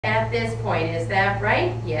at this point, is that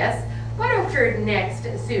right? Yes. What occurred next,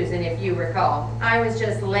 Susan, if you recall? I was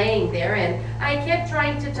just laying there and I kept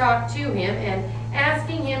trying to talk to him and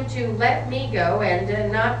asking him to let me go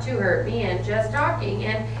and not to hurt me and just talking,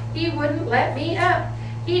 and he wouldn't let me up.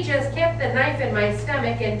 He just kept the knife in my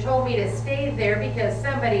stomach and told me to stay there because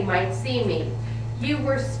somebody might see me. You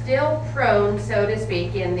were still prone, so to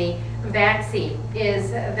speak, in the back seat.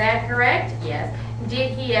 Is that correct? Yes.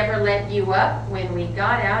 Did he ever let you up? When we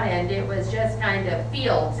got out and it was just kind of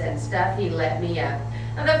fields and stuff, he let me up.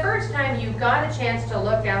 Now, the first time you got a chance to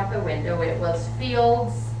look out the window, it was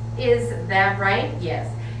fields. Is that right?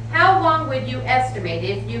 Yes. How long would you estimate,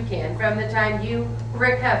 if you can, from the time you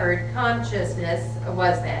recovered consciousness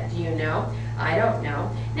was that? Do you know? I don't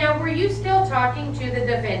know. Now, were you still talking to the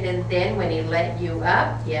defendant then when he let you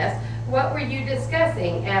up? Yes. What were you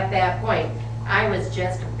discussing at that point? I was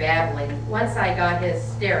just babbling. Once I got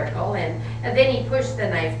hysterical, and then he pushed the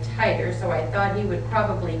knife tighter, so I thought he would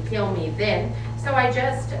probably kill me then. So I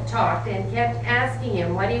just talked and kept asking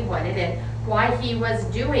him what he wanted and why he was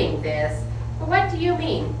doing this. What do you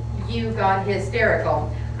mean, you got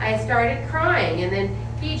hysterical? I started crying, and then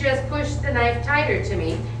he just pushed the knife tighter to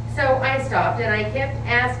me. So I stopped and I kept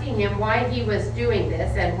asking him why he was doing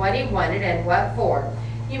this and what he wanted and what for.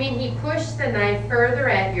 You mean he pushed the knife further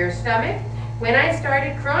at your stomach? When I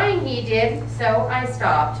started crying, he did, so I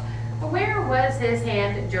stopped. Where was his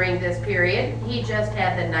hand during this period? He just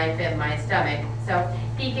had the knife in my stomach. So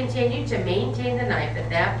he continued to maintain the knife at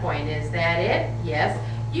that point. Is that it? Yes.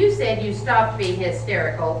 You said you stopped being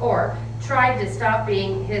hysterical or tried to stop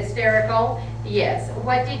being hysterical. Yes.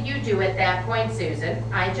 What did you do at that point, Susan?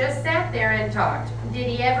 I just sat there and talked. Did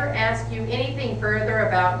he ever ask you anything further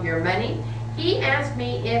about your money? He asked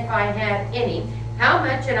me if I had any, how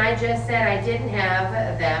much, and I just said I didn't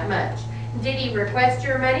have that much. Did he request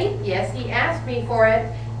your money? Yes, he asked me for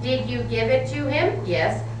it. Did you give it to him?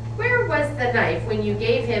 Yes. Where was the knife when you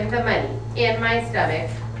gave him the money? In my stomach.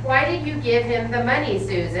 Why did you give him the money,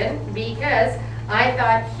 Susan? Because I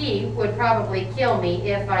thought he would probably kill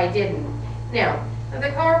me if I didn't. Now,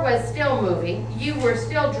 the car was still moving. You were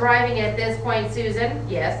still driving at this point, Susan?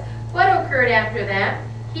 Yes. What occurred after that?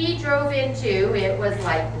 He drove into, it was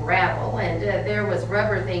like gravel, and there was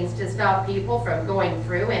rubber things to stop people from going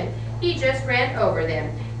through, and he just ran over them.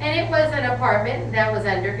 And it was an apartment that was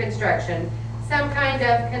under construction. Some kind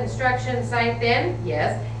of construction site then?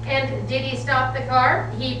 Yes. And did he stop the car?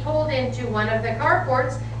 He pulled into one of the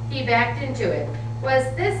carports. He backed into it. Was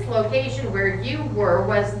this location where you were,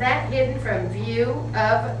 was that hidden from view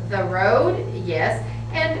of the road? Yes.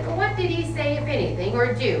 And what did he say, if anything,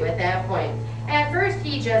 or do at that point? At first,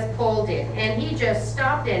 he just pulled in, and he just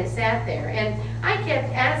stopped and sat there, and I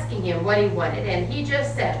kept asking him what he wanted, and he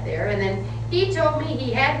just sat there, and then he told me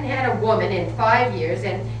he hadn't had a woman in 5 years,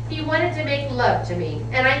 and he wanted to make love to me,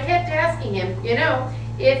 and I kept asking him, you know,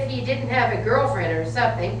 if he didn't have a girlfriend or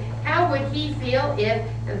something, how would he feel if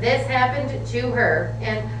this happened to her?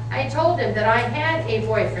 And I told him that I had a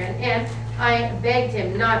boyfriend, and I begged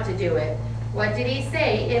him not to do it. What did he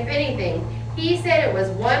say, if anything? He said it was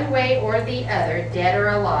one way or the other, dead or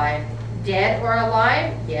alive. Dead or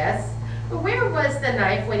alive? Yes. But where was the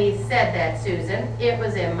knife when he said that, Susan? It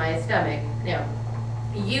was in my stomach. Now,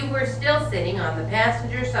 you were still sitting on the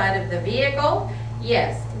passenger side of the vehicle?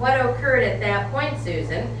 Yes. What occurred at that point,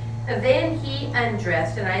 Susan? Then he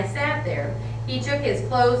undressed and I sat there. He took his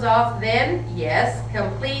clothes off then? Yes.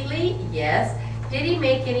 Completely? Yes. Did he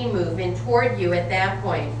make any movement toward you at that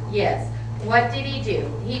point? Yes. What did he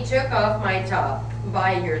do? He took off my top.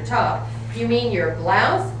 By your top, you mean your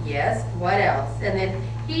blouse? Yes. What else? And then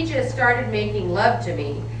he just started making love to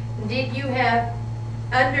me. Did you have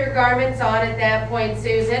undergarments on at that point,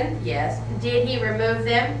 Susan? Yes. Did he remove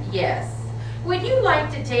them? Yes. Would you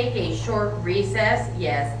like to take a short recess?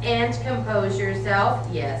 Yes. And compose yourself?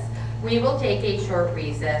 Yes. We will take a short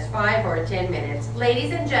recess, 5 or 10 minutes.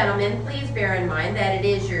 Ladies and gentlemen, please bear in mind that it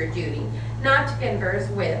is your duty not to converse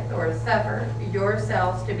with or suffer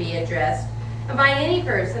yourselves to be addressed by any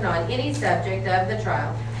person on any subject of the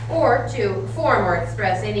trial, or to form or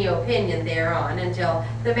express any opinion thereon until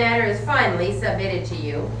the matter is finally submitted to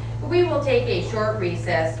you. We will take a short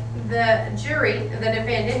recess. The jury, the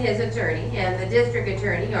defendant, his attorney, and the district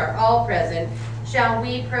attorney are all present. Shall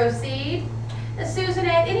we proceed? Susan,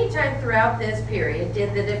 at any time throughout this period,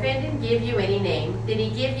 did the defendant give you any name? Did he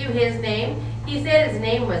give you his name? He said his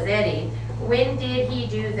name was Eddie. When did he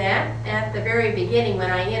do that? At the very beginning when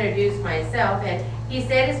I introduced myself, and he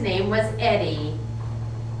said his name was Eddie.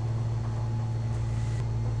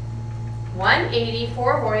 180,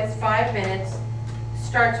 4 voice, 5 minutes.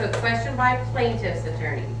 Starts with question by plaintiff's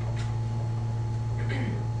attorney.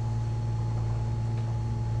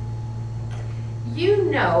 You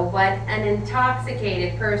know what an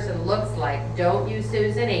intoxicated person looks like, don't you,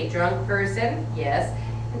 Susan? A drunk person? Yes.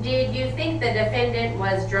 Did you think the defendant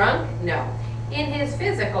was drunk? No. In his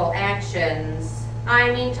physical actions,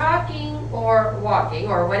 I mean talking or walking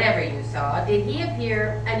or whatever you saw, did he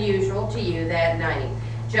appear unusual to you that night?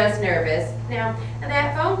 Just nervous. Now,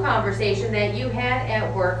 that phone conversation that you had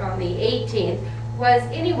at work on the 18th, was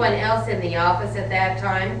anyone else in the office at that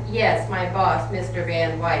time? Yes, my boss, Mr.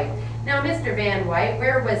 Van White. Now, Mr. Van White,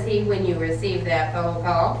 where was he when you received that phone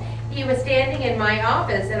call? He was standing in my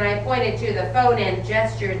office, and I pointed to the phone and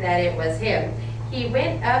gestured that it was him. He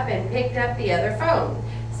went up and picked up the other phone.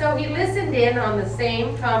 So he listened in on the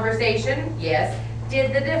same conversation? Yes.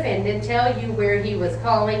 Did the defendant tell you where he was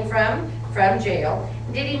calling from? From jail.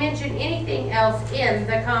 Did he mention anything else in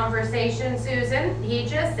the conversation, Susan? He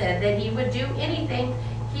just said that he would do anything.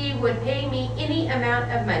 He would pay me any amount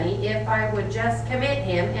of money if I would just commit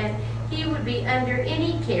him, and he would be under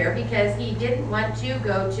any care because he didn't want to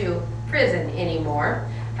go to prison anymore.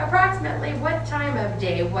 Approximately what time of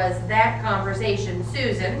day was that conversation,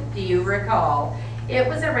 Susan? Do you recall? It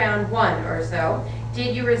was around 1 or so.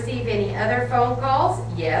 Did you receive any other phone calls?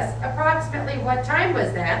 Yes. Approximately what time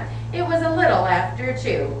was that? It was a little after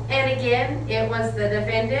 2. And again, it was the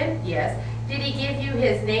defendant? Yes. Did he give you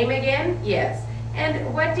his name again? Yes.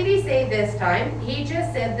 And what did he say this time? He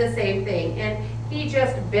just said the same thing, and he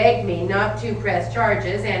just begged me not to press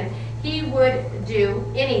charges, and he would do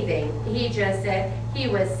anything. He just said he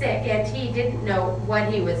was sick and he didn't know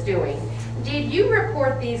what he was doing. Did you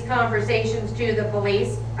report these conversations to the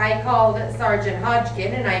police? I called Sergeant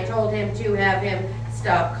Hodgkin and I told him to have him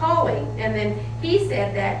stop calling. And then he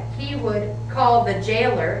said that he would call the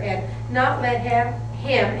jailer and not let him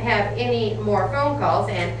have any more phone calls,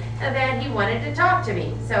 and that he wanted to talk to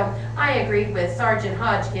me. So I agreed with Sergeant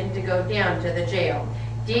Hodgkin to go down to the jail.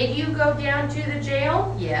 Did you go down to the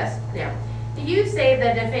jail? Yes. Now, you say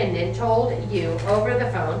the defendant told you over the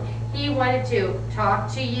phone he wanted to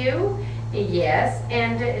talk to you? Yes.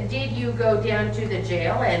 And did you go down to the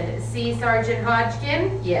jail and see Sergeant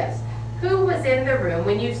Hodgkin? Yes. Who was in the room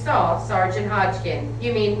when you saw Sergeant Hodgkin?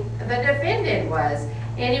 You mean the defendant was.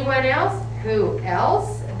 Anyone else? Who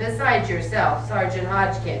else? Besides yourself, Sergeant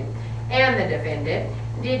Hodgkin, and the defendant.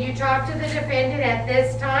 Did you talk to the defendant at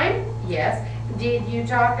this time? Yes. Did you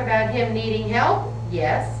talk about him needing help?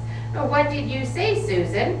 Yes. What did you say,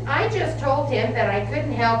 Susan? I just told him that I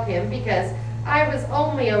couldn't help him because I was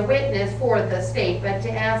only a witness for the state, but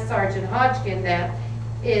to ask Sergeant Hodgkin that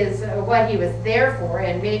is what he was there for,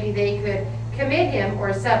 and maybe they could commit him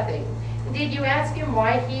or something. Did you ask him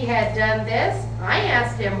why he had done this? I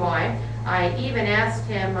asked him why. I even asked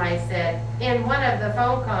him, I said, in one of the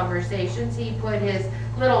phone conversations, he put his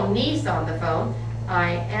little niece on the phone.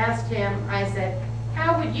 I asked him, I said,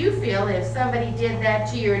 how would you feel if somebody did that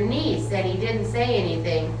to your niece? And he didn't say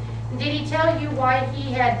anything. Did he tell you why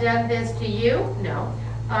he had done this to you? No.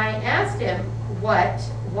 I asked him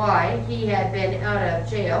why he had been out of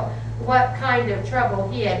jail, what kind of trouble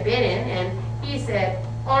he had been in, and he said,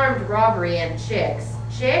 armed robbery and chicks.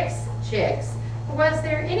 Chicks? Chicks. Was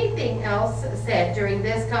there anything else said during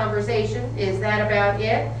this conversation? Is that about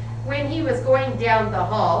it? When he was going down the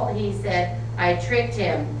hall, he said, I tricked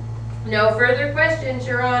him. No further questions,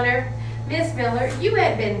 Your Honor. Miss Miller, you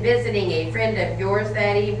had been visiting a friend of yours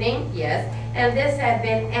that evening? Yes. And this had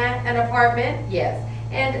been at an apartment? Yes.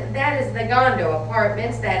 And that is the Gondo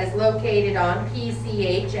Apartments that is located on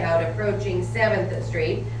PCH out approaching 7th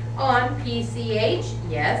Street. On PCH?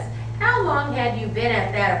 Yes. How long had you been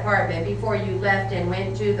at that apartment before you left and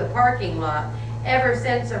went to the parking lot? Ever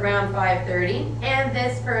since around 5:30. And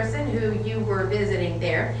this person who you were visiting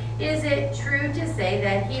there, is it true to say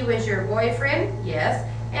that he was your boyfriend? Yes.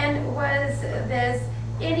 And was this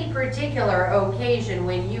any particular occasion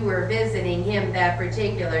when you were visiting him that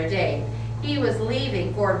particular day? He was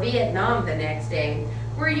leaving for Vietnam the next day.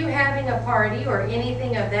 Were you having a party or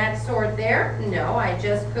anything of that sort there? No, I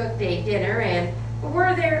just cooked a dinner. And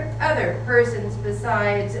were there other persons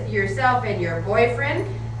besides yourself and your boyfriend?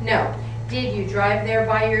 No. Did you drive there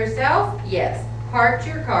by yourself? Yes. Parked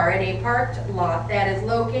your car in a parked lot that is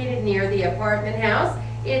located near the apartment house?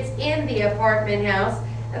 It's in the apartment house.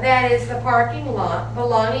 That is the parking lot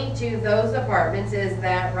belonging to those apartments. Is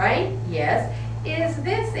that right? Yes. Is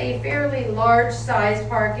this a fairly large-sized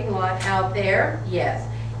parking lot out there? Yes.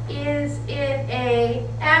 Is it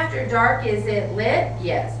after dark? Is it lit?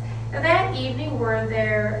 Yes. That evening, were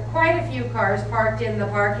there quite a few cars parked in the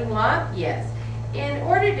parking lot? Yes. In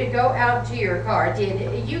order to go out to your car,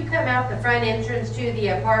 did you come out the front entrance to the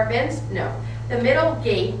apartments? No. the middle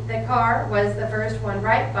gate. The car was the first one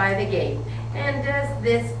right by the gate. And does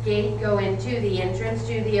this gate go into the entrance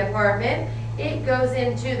to the apartment? It goes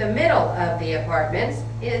into the middle of the apartments.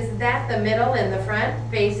 Is that the middle in the front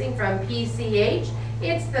facing from PCH?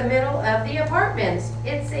 It's the middle of the apartments.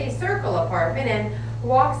 It's a circle apartment and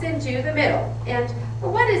walks into the middle. And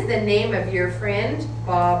what is the name of your friend?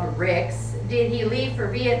 Bob Ricks. Did he leave for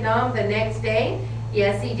Vietnam the next day?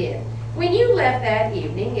 Yes, he did. When you left that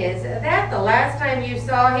evening, is that the last time you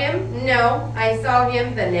saw him? No, I saw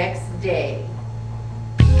him the next day.